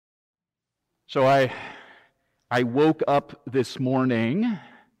So I woke up this morning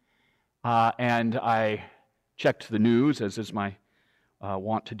and I checked the news, as is my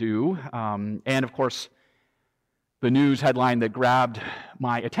wont to do. And of course, the news headline that grabbed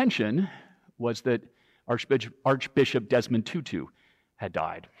my attention was that Archbishop Desmond Tutu had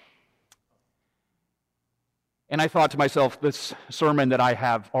died. And I thought to myself, this sermon that I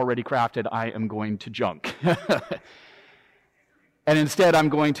have already crafted, I am going to junk. And instead, I'm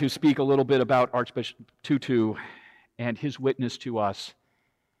going to speak a little bit about Archbishop Tutu and his witness to us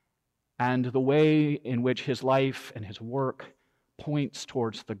and the way in which his life and his work points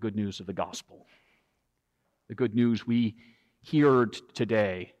towards the good news of the gospel. The good news we hear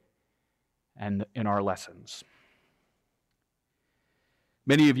today and in our lessons.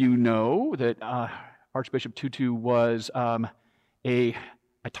 Many of you know that Archbishop Tutu was a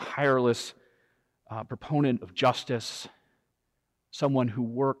tireless proponent of justice, someone who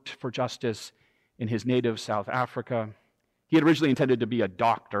worked for justice in his native South Africa. He had originally intended to be a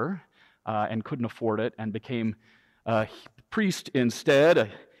doctor and couldn't afford it and became a priest instead, a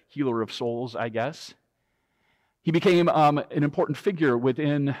healer of souls, I guess. He became an important figure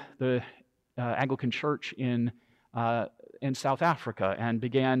within the Anglican Church in South Africa and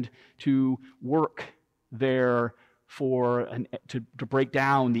began to work there to break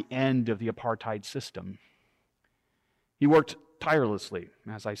down the end of the apartheid system. He worked tirelessly,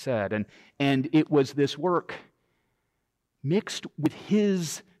 as I said, and it was this work mixed with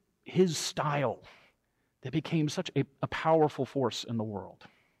his style that became such a powerful force in the world.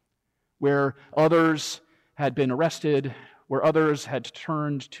 Where others had been arrested, where others had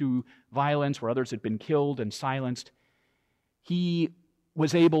turned to violence, where others had been killed and silenced, he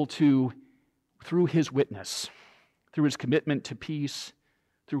was able to, through his witness, through his commitment to peace,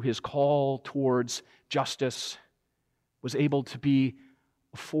 through his call towards justice, was able to be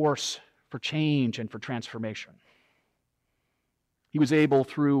a force for change and for transformation. He was able,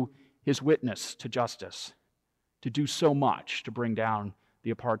 through his witness to justice, to do so much to bring down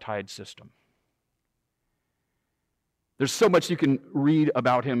the apartheid system. There's so much you can read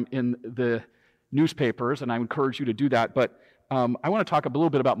about him in the newspapers, and I encourage you to do that, but I want to talk a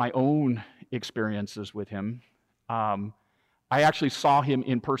little bit about my own experiences with him. I actually saw him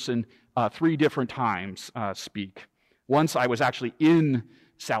in person 3 different times speak. Once I was actually in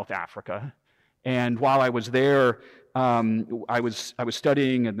South Africa, and while I was there, I was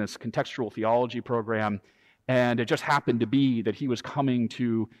studying in this contextual theology program, and it just happened to be that he was coming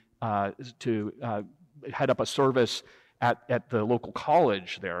to head up a service at the local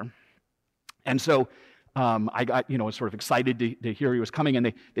college there, and so I got sort of excited to hear he was coming,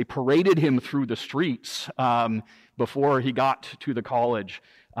 and they paraded him through the streets before he got to the college,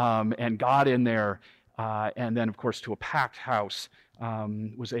 and got in there. And then, of course, to a packed house,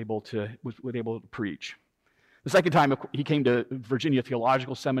 was able to preach. The second time, he came to Virginia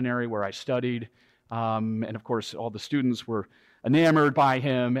Theological Seminary, where I studied, and of course, all the students were enamored by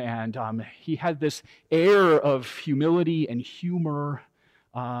him, and he had this air of humility and humor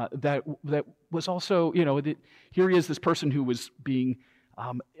that was also, here he is, this person who was being,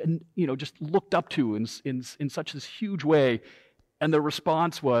 just looked up to in such this huge way. And the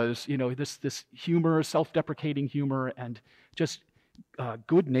response was, this humor, self-deprecating humor, and just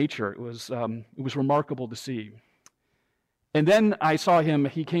good nature. It was remarkable to see. And then I saw him.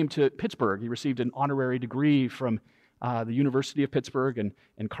 He came to Pittsburgh. He received an honorary degree from the University of Pittsburgh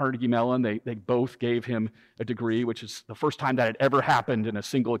and Carnegie Mellon. They both gave him a degree, which is the first time that had ever happened in a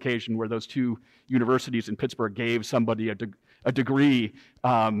single occasion where those 2 universities in Pittsburgh gave somebody a degree.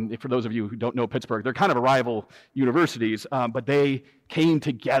 For those of you who don't know Pittsburgh, they're kind of rival universities, but they came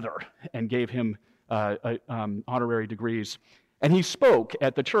together and gave him honorary degrees. And he spoke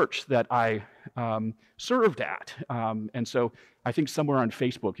at the church that I served at. And so I think somewhere on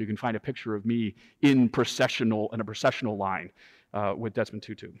Facebook you can find a picture of me in a processional line with Desmond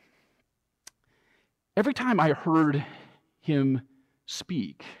Tutu. Every time I heard him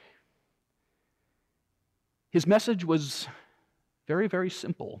speak, his message was very, very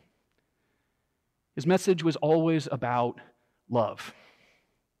simple. His message was always about love.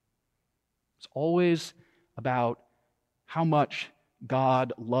 It's always about how much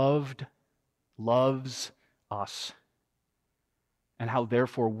God loves us, and how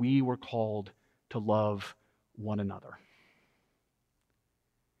therefore we were called to love one another.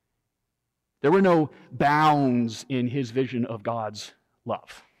 There were no bounds in his vision of God's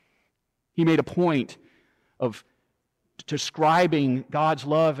love. He made a point of describing God's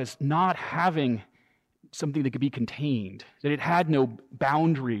love as not having something that could be contained, that it had no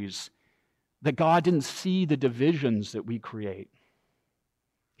boundaries, that God didn't see the divisions that we create.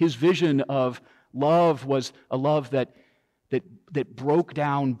 His vision of love was a love that broke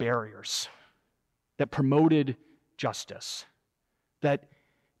down barriers, that promoted justice, that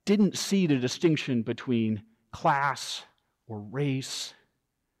didn't see the distinction between class or race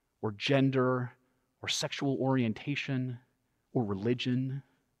or gender or sexual orientation or religion.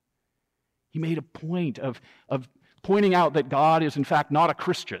 He made a point of pointing out that God is in fact not a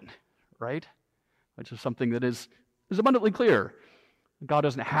Christian, right? Which is something that is abundantly clear. God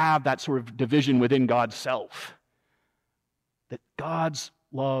doesn't have that sort of division within God's self. That God's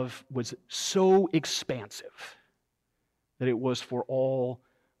love was so expansive that it was for all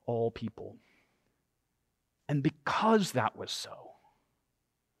people. And because that was so,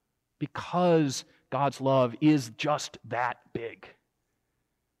 because God's love is just that big,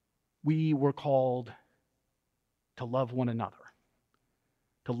 we were called to love one another,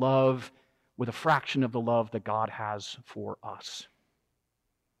 to love with a fraction of the love that God has for us.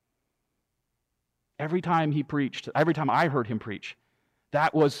 Every time he preached, every time I heard him preach,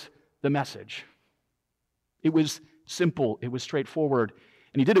 that was the message. It was simple, it was straightforward,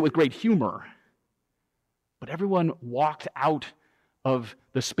 and he did it with great humor. But everyone walked out of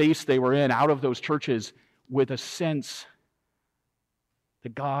the space they were in, out of those churches, with a sense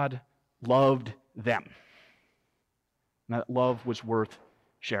that God loved them. And that love was worth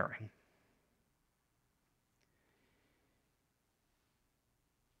sharing.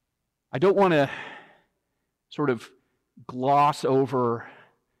 I don't want to sort of gloss over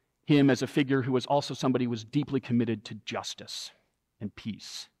him as a figure who was also somebody who was deeply committed to justice and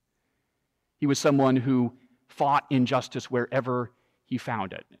peace. He was someone who fought injustice wherever he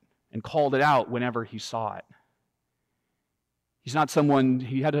found it and called it out whenever he saw it. He's not someone,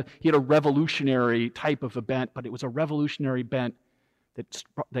 he had a revolutionary type of a bent, but it was a revolutionary bent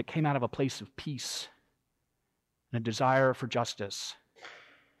that came out of a place of peace and a desire for justice.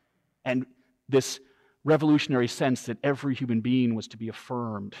 And this revolutionary sense that every human being was to be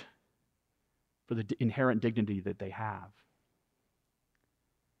affirmed for the inherent dignity that they have.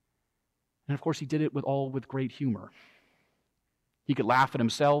 And of course, he did it with great humor. He could laugh at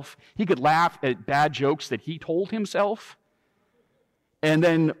himself. He could laugh at bad jokes that he told himself, and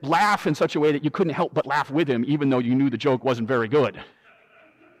then laugh in such a way that you couldn't help but laugh with him, even though you knew the joke wasn't very good.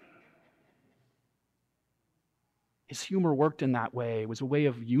 His humor worked in that way. It was a way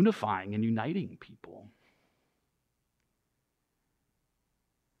of unifying and uniting people.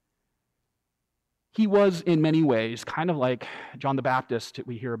 He was, in many ways, kind of like John the Baptist that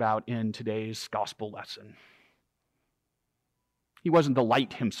we hear about in today's gospel lesson. He wasn't the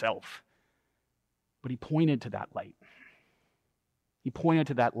light himself, but he pointed to that light. He pointed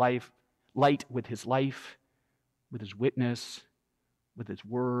to that light with his life, with his witness, with his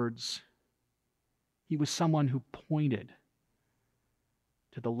words. He was someone who pointed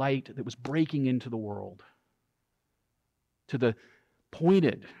to the light that was breaking into the world,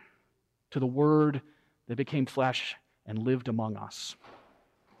 pointed to the Word that became flesh and lived among us,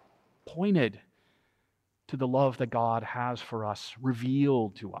 pointed to the love that God has for us,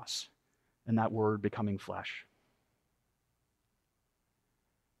 revealed to us in that Word becoming flesh.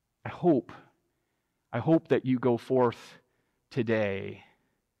 I hope that you go forth today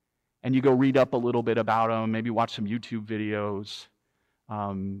and you go read up a little bit about him, maybe watch some YouTube videos.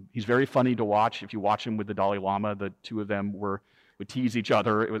 He's very funny to watch. If you watch him with the Dalai Lama, the two of them would tease each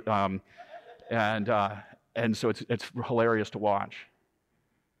other, and so it's hilarious to watch.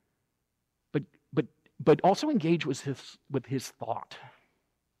 But also engage with his thought,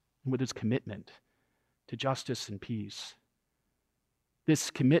 and with his commitment to justice and peace.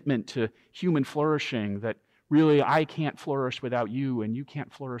 This commitment to human flourishing, that really I can't flourish without you and you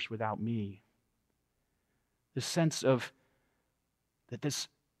can't flourish without me. This sense of that this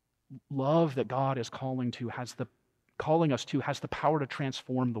love that God is calling us to has the power to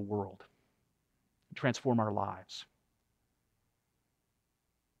transform the world, transform our lives.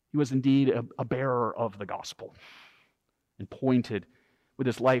 He was indeed a bearer of the gospel and pointed with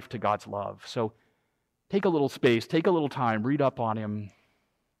his life to God's love. So take a little space, take a little time, read up on him,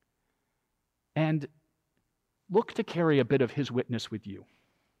 and look to carry a bit of his witness with you.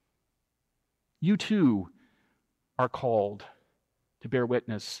 You too are called to bear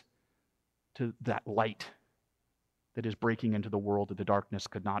witness to that light that is breaking into the world that the darkness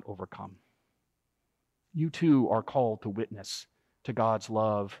could not overcome. You too are called to witness to God's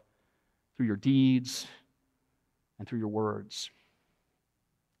love through your deeds and through your words.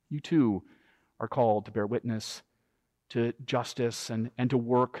 You too are called to bear witness to justice and to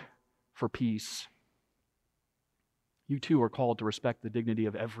work for peace. You too are called to respect the dignity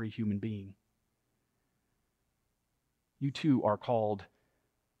of every human being. You too are called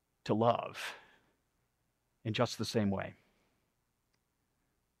to love in just the same way.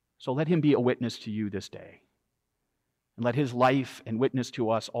 So let him be a witness to you this day. And let his life and witness to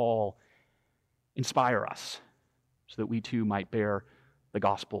us all inspire us so that we too might bear the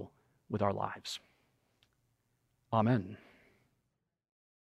gospel with our lives. Amen.